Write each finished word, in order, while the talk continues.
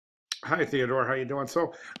Hi Theodore, how you doing?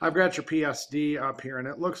 So I've got your PSD up here, and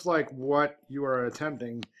it looks like what you are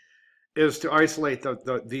attempting is to isolate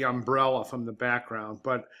the umbrella from the background.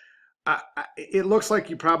 But it looks like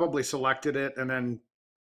you probably selected it and then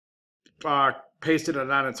uh, pasted it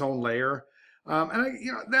on its own layer.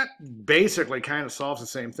 That basically kind of solves the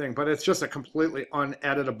same thing, but it's just a completely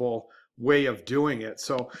uneditable way of doing it.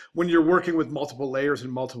 So when you're working with multiple layers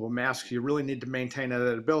and multiple masks, you really need to maintain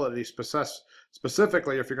editability,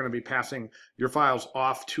 specifically if you're going to be passing your files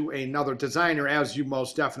off to another designer, as you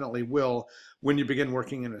most definitely will when you begin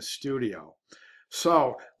working in a studio.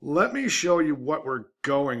 So let me show you what we're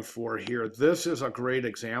going for here. This is a great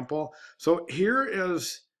example. So here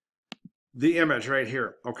is the image right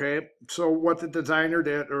here, okay? So what the designer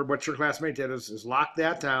did, or what your classmate did, is lock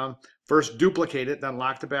that down, first duplicate it, then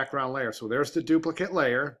lock the background layer. So there's the duplicate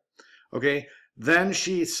layer, okay? Then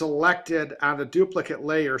she selected, on the duplicate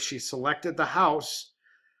layer, she selected the house,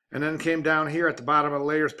 and then came down here at the bottom of the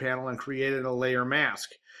layers panel and created a layer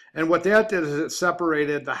mask. And what that did is it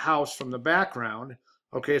separated the house from the background.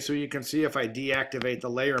 Okay, so you can see if I deactivate the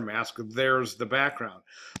layer mask, there's the background.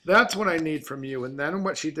 That's what I need from you. And then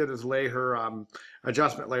what she did is lay her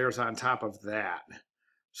adjustment layers on top of that.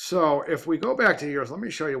 So if we go back to yours, let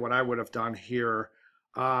me show you what I would have done here.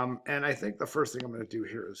 And I think the first thing I'm going to do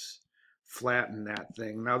here is flatten that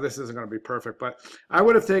thing. Now this isn't going to be perfect, but I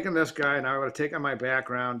would have taken this guy and I would have taken my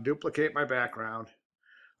background, duplicate my background.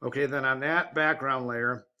 Okay, then on that background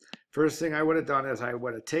layer, first thing I would have done is I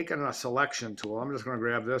would have taken a selection tool. I'm just going to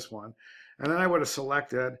grab this one. And then I would have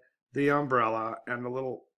selected the umbrella and the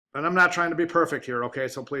little, and I'm not trying to be perfect here, okay?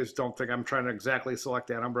 So please don't think I'm trying to exactly select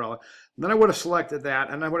that umbrella. And then I would have selected that,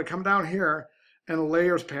 and I would have come down here in the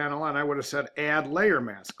layers panel, and I would have said add layer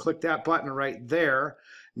mask. Click that button right there.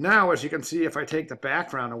 Now, as you can see, if I take the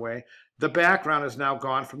background away, the background is now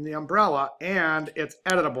gone from the umbrella, and it's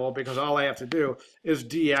editable because all I have to do is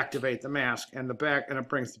deactivate the mask, and it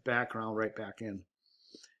brings the background right back in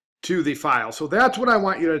to the file. So that's what I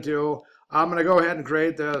want you to do. I'm going to go ahead and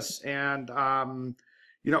grade this, and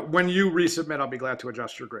when you resubmit, I'll be glad to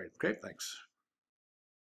adjust your grade. Okay, thanks.